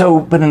pandemic. So,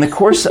 but in the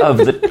course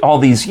of all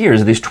these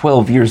years, these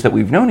 12 years that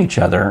we've known each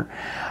other,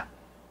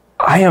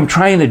 I am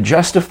trying to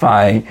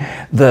justify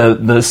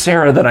the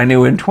Sarah that I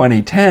knew in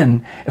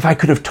 2010. If I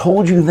could have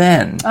told you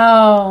then,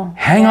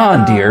 hang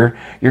on, dear,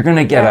 you're going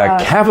to get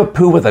a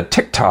Cavapoo with a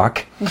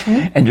TikTok,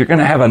 and you're going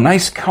to have a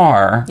nice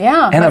car.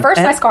 Yeah, and my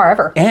first nice car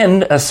ever.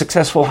 And a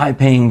successful,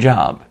 high-paying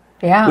job.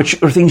 Yeah.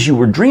 Which are things you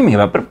were dreaming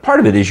about, but part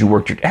of it is you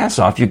worked your ass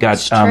off. You got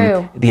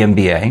the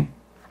MBA.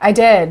 I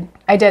did.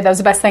 That was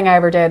the best thing I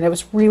ever did. It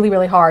was really,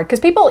 really hard. Because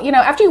people,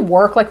 after you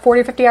work like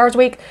 40 or 50 hours a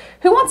week,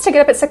 who wants to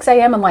get up at 6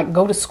 a.m. and like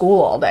go to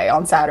school all day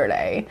on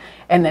Saturday?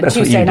 And then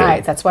Tuesday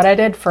nights. That's what I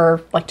did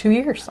for like 2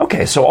 years.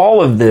 Okay, so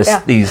all of this,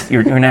 these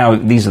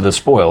are the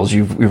spoils.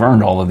 You've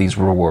earned all of these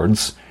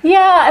rewards.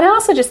 Yeah, and I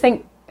also just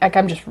think like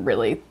I'm just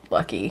really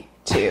lucky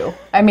too.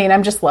 I mean,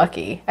 I'm just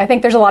lucky. I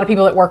think there's a lot of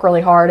people that work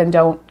really hard and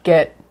don't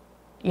get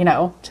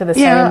to the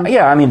same.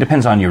 Yeah, I mean, it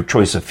depends on your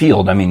choice of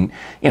field. I mean,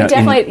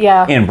 definitely,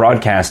 in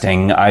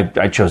broadcasting,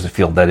 I chose a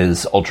field that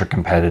is ultra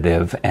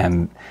competitive,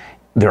 and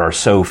there are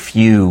so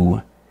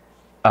few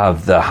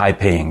of the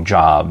high-paying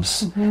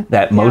jobs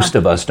that most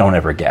of us don't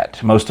ever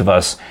get. Most of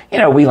us,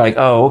 we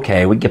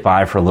we get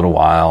by for a little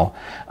while,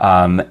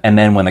 and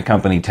then when the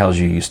company tells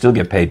you still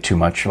get paid too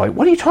much, you're like,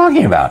 what are you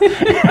talking about? This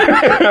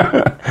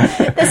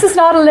is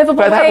not a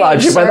livable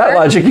wage, By that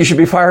logic, you should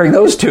be firing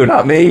those two,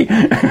 not me.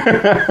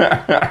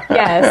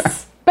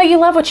 Yes. But you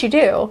love what you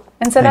do,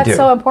 and so that's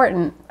so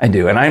important. I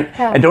do, and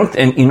I don't,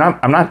 and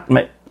I'm not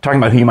talking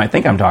about who you might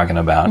think I'm talking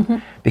about,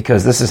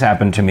 because this has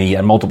happened to me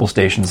at multiple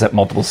stations, at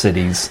multiple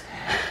cities,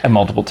 at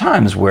multiple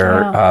times,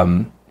 where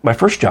my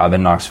first job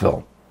in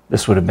Knoxville,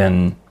 this would have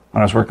been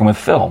when I was working with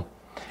Phil.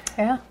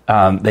 Yeah.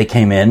 They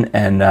came in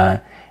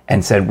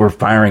and said, we're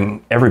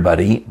firing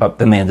everybody, but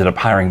then they ended up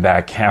hiring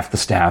back half the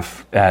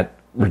staff at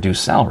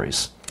reduced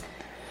salaries.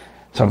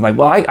 So I'm like,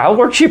 well, I'll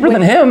work cheaper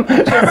than him.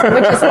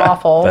 Which is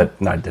awful. But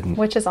no, I didn't.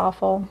 Which is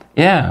awful.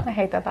 Yeah. I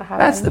hate that happens.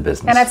 That's the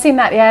business. And I've seen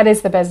that, it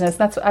is the business.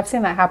 I've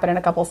seen that happen in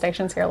a couple of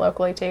stations here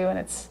locally too, and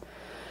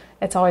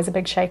it's always a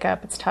big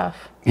shakeup. It's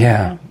tough.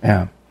 Yeah.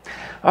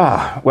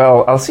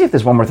 Well, I'll see if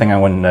there's one more thing I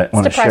want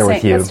to share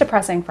with you. It's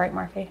depressing, Frank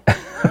Murphy.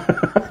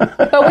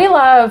 But we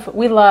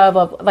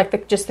love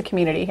like just the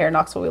community here in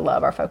Knoxville. We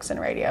love our folks in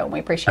radio, and we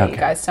appreciate you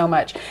guys so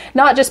much.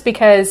 Not just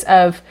because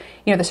of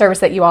the service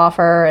that you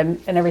offer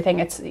and everything.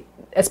 It's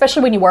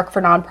especially when you work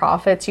for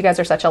nonprofits. You guys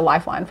are such a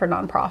lifeline for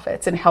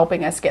nonprofits and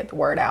helping us get the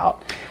word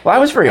out. Well, I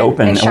was very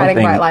open and shining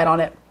a bright light on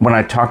it. When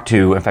I talked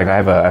to, in fact,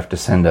 I have to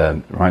send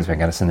reminds me, I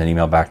got to send an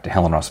email back to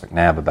Helen Ross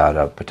McNabb about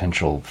a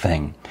potential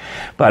thing.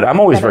 But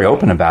I'm always very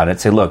open about it.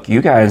 Say, look, you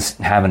guys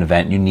have an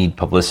event, you need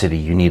publicity,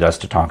 you need us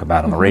to talk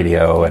about on the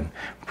radio and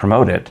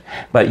promote it.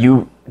 But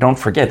you don't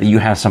forget that you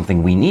have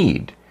something we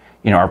need.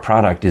 Our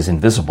product is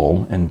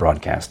invisible in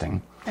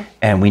broadcasting,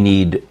 and we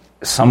need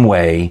some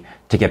way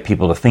to get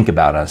people to think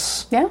about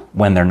us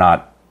when they're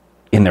not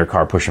in their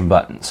car pushing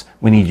buttons.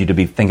 We need you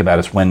to think about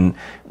us when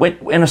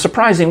in a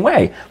surprising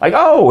way. Like,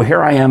 oh,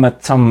 here I am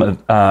at some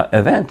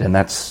event, and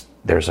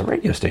there's a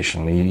radio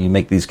station. You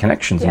make these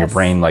connections in your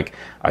brain, like,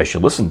 I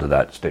should listen to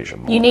that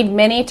station more. You need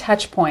many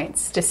touch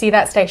points to see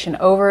that station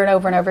over and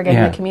over and over again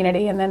in the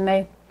community, and then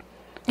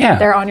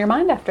they're on your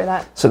mind after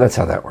that. So that's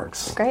how that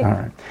works. Great. All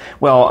right.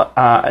 Well,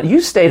 you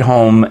stayed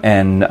home,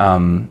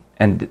 and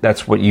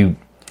that's what you...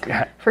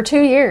 For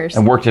 2 years.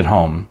 And worked at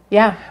home.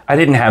 Yeah. I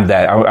didn't have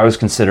that. I was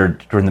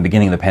considered, during the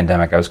beginning of the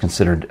pandemic, I was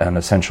considered an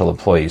essential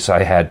employee. So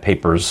I had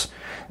papers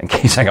in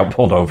case I got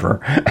pulled over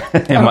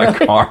in my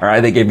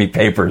car. They gave me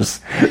papers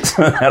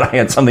so that I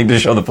had something to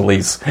show the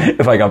police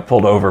if I got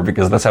pulled over,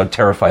 because that's how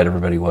terrified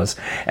everybody was.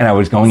 And I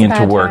was going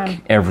into work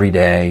every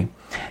day.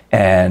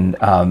 And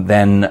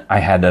then I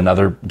had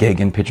another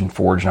gig in Pigeon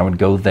Forge, and I would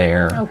go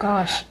there. Oh,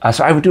 gosh.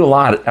 So I would do a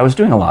lot. I was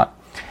doing a lot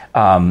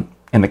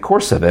in the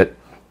course of it.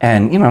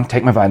 And,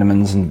 take my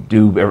vitamins and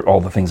do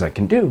all the things I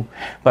can do.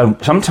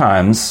 But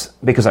sometimes,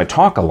 because I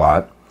talk a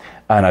lot,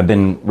 and I've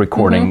been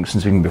recording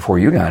since even before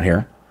you got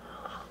here,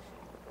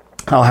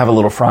 I'll have a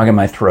little frog in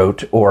my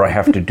throat, or I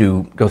have to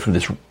go through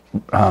this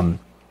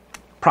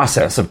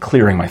process of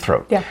clearing my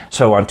throat. Yeah.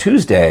 So on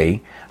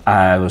Tuesday,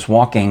 I was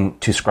walking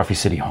to Scruffy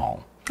City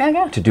Hall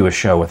to do a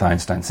show with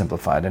Einstein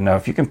Simplified. And now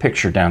if you can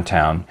picture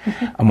downtown,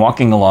 I'm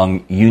walking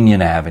along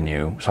Union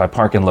Avenue. So I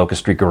park in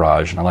Locust Street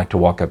Garage, and I like to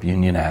walk up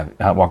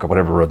walk up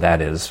whatever road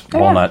that is,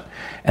 Walnut,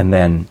 and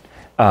then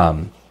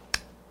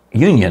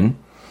Union.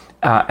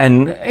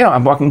 And,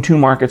 I'm walking to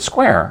Market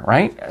Square,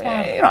 right?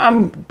 Yeah.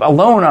 I'm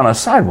alone on a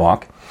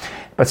sidewalk.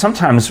 But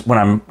sometimes when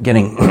I'm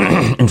getting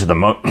into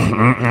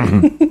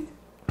the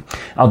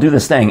I'll do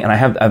this thing, and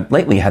I've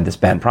lately had this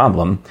bad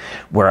problem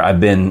where I've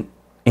been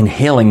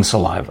inhaling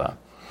saliva.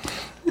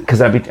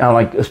 Because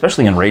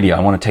especially in radio, I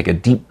want to take a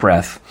deep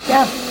breath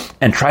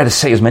and try to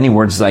say as many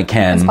words as I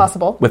can as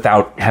possible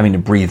without having to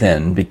breathe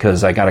in,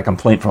 because I got a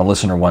complaint from a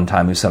listener one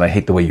time who said, I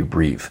hate the way you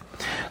breathe.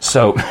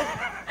 So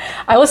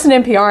I listen to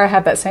NPR, I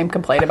have that same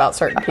complaint about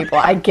certain people.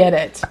 I get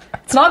it.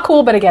 It's not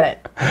cool, but I get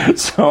it.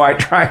 So I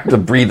tried to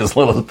breathe as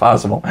little as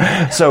possible.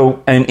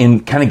 So, and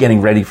in kind of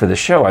getting ready for the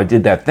show, I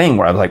did that thing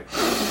where I was like,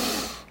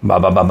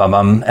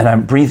 and I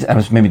breathed. I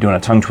was maybe doing a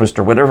tongue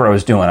twister, whatever I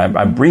was doing.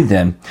 I breathed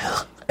in,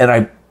 and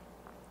I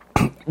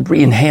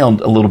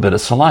inhaled a little bit of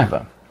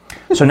saliva.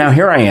 So now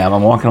here I am.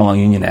 I'm walking along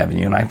Union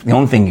Avenue, and the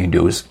only thing you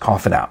do is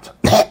cough it out.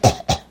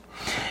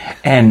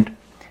 And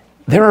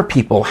there are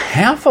people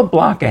half a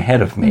block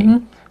ahead of me.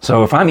 Mm-hmm.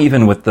 So if I'm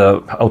even with the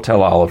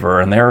Hotel Oliver,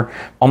 and they're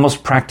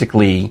almost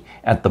practically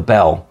at the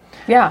bell.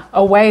 Yeah,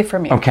 away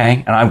from you.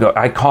 Okay, and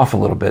I cough a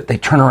little bit. They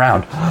turn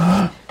around.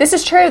 This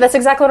is true. That's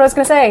exactly what I was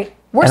going to say.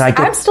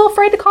 I'm still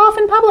afraid to cough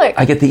in public.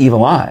 I get the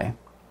evil eye.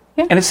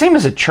 Yeah. And it's same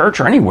as at church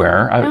or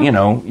anywhere.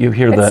 You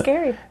hear it's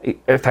scary.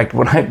 In fact,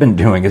 what I've been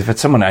doing is if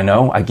it's someone I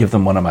know, I give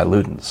them one of my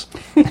Ludens.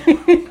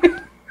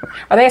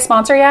 Are they a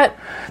sponsor yet?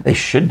 They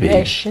should be.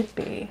 They should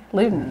be.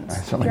 Ludens. I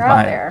certainly You're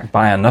out there.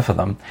 buy enough of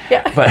them.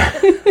 Yeah. But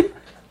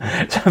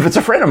so if it's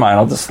a friend of mine,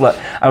 I'll just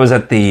I was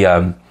at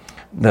the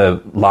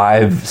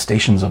live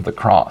Stations of the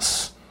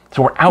Cross.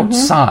 So we're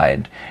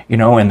outside,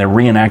 and they're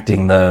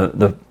reenacting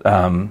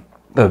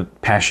the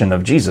Passion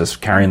of Jesus,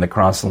 carrying the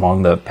cross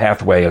along the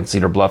pathway on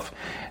Cedar Bluff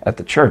at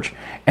the church.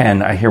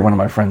 And I hear one of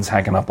my friends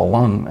hacking up a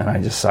lung, and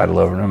I just sidle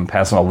over to him,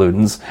 passing all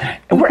Ludens.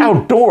 And we're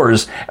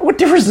outdoors. What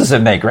difference does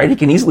it make, right? He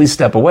can easily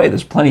step away.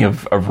 There's plenty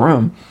of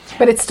room.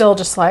 But it's still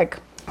just like...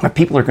 But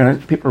people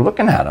are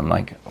looking at him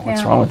like,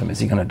 what's wrong with him? Is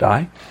he going to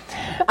die?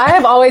 I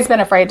have always been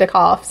afraid to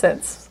cough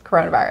since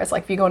coronavirus.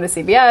 Like if you go into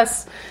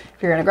CVS,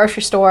 if you're in a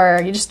grocery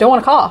store, you just don't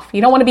want to cough. You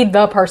don't want to be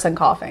the person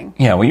coughing.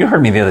 Yeah, well, you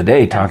heard me the other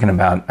day talking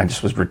about, I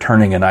just was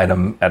returning an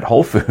item at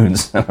Whole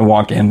Foods, and I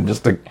walk in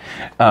just to,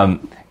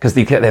 because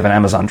they have an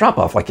Amazon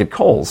drop-off like at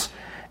Kohl's,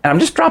 and I'm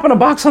just dropping a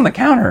box on the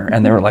counter,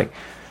 and they were like,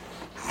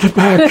 get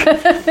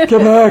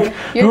back.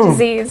 You're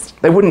diseased.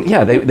 They wouldn't,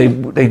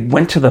 they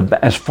went to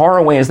as far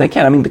away as they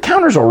can. I mean, the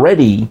counter's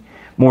already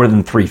more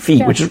than 3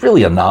 feet, which is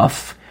really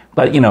enough.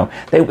 But,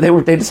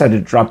 they decided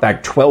to drop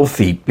back 12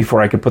 feet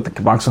before I could put the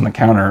box on the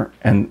counter,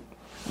 and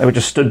they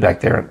just stood back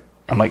there.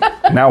 I'm like,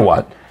 now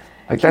what?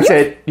 Like, that's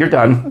it. You're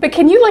done. But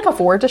can you,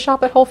 afford to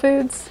shop at Whole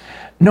Foods?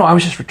 No, I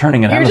was just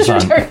returning an Amazon.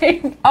 Just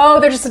returning. Oh,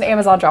 they're just an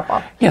Amazon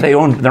drop-off. Yeah, they're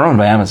owned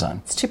by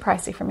Amazon. It's too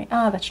pricey for me.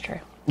 Oh, that's true.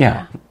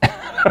 Yeah.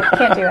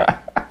 Can't do it.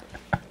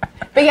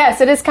 But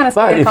yes, it is kind of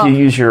scary. But if you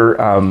use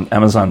your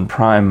Amazon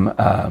Prime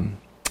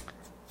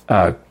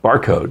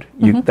barcode,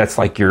 that's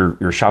like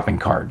your shopping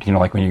card.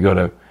 Like when you go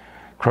to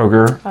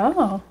Kroger.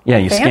 Oh, yeah,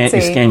 you fancy.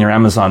 scan your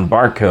Amazon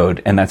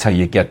barcode, and that's how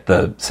you get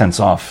the cents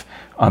off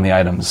on the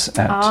items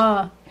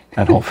at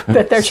Whole Foods.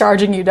 That they're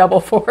charging you double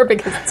for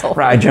because it's Whole Foods.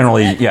 Right,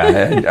 generally,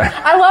 yeah.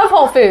 I love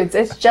Whole Foods.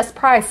 It's just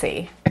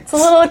pricey. It's a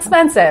little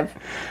expensive.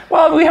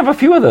 Well, we have a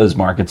few of those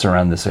markets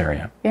around this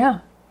area.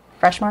 Yeah,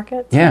 fresh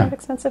markets. Yeah, kind of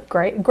expensive.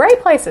 Great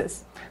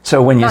places.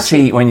 So when you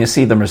see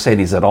the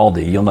Mercedes at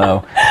Aldi, you'll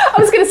know. I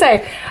was going to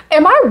say,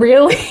 am I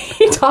really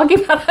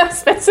talking about how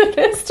expensive it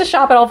is to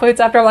shop at Whole Foods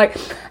after I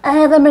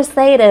have a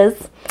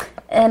Mercedes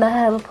and I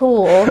have a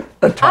pool?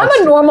 I'm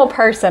a normal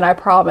person, I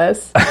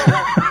promise.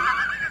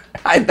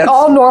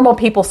 All normal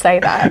people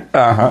say that.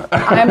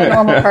 I'm a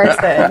normal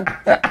person.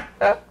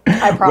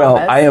 I promise. Well,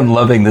 I am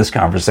loving this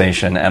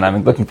conversation, and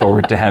I'm looking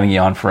forward to having you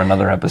on for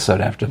another episode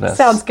after this.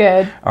 Sounds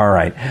good. All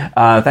right.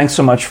 Thanks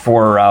so much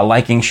for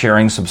liking,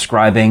 sharing,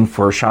 subscribing,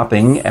 for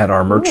shopping at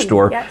our merch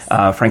store, yes.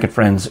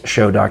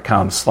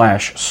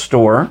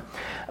 frankandfriendsshow.com/store.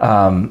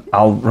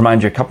 I'll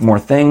remind you a couple more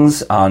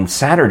things. On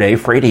Saturday,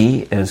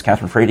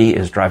 Catherine Frady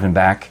is driving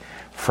back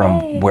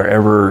from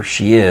wherever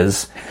she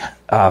is.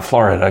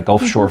 Florida,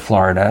 Gulf Shore,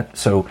 Florida.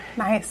 So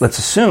nice. Let's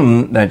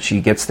assume that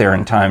she gets there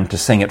in time to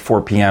sing at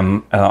 4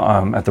 p.m.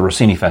 At the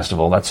Rossini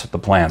Festival. That's the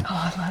plan.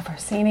 Oh, I love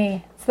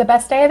Rossini. It's the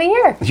best day of the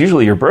year. It's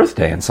usually your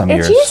birthday in some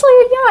years. It's usually,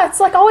 it's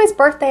always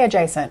birthday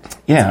adjacent.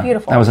 Yeah. It's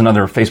beautiful. That was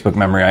another Facebook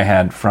memory I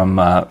had from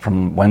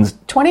Wednesday.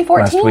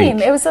 2014. Last week.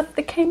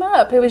 It came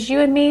up. It was you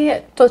and me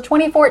at the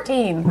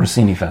 2014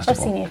 Rossini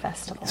Festival.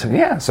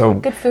 So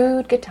good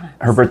food, good times.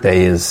 Her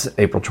birthday is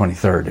April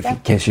 23rd, in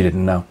case you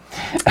didn't know.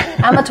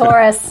 I'm a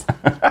Taurus.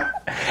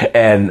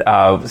 And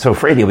so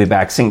Frady will be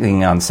back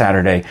singing on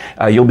Saturday.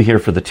 You'll be here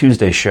for the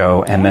Tuesday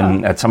show, and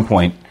then at some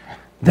point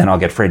then I'll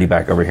get Frady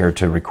back over here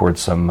to record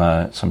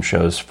some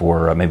shows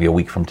for maybe a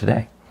week from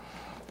today.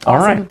 All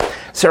right.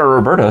 Sarah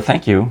Roberto,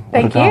 thank you.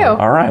 Thank you.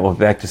 All right. We'll be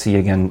back to see you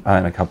again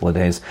in a couple of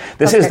days.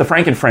 This is the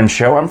Frank and Friends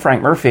Show. I'm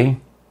Frank Murphy.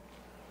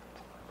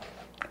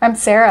 I'm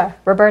Sarah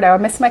Roberto. I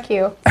missed my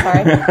cue.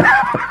 Sorry.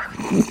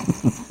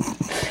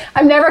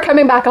 I'm never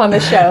coming back on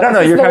this show. No,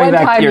 this you're coming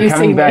back. You're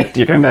coming back.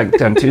 You're coming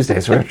back on Tuesday,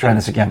 so we're going to try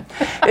this again.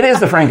 It is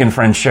the Frank and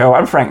Friends Show.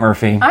 I'm Frank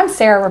Murphy. I'm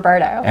Sarah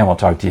Roberto. And we'll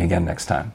talk to you again next time.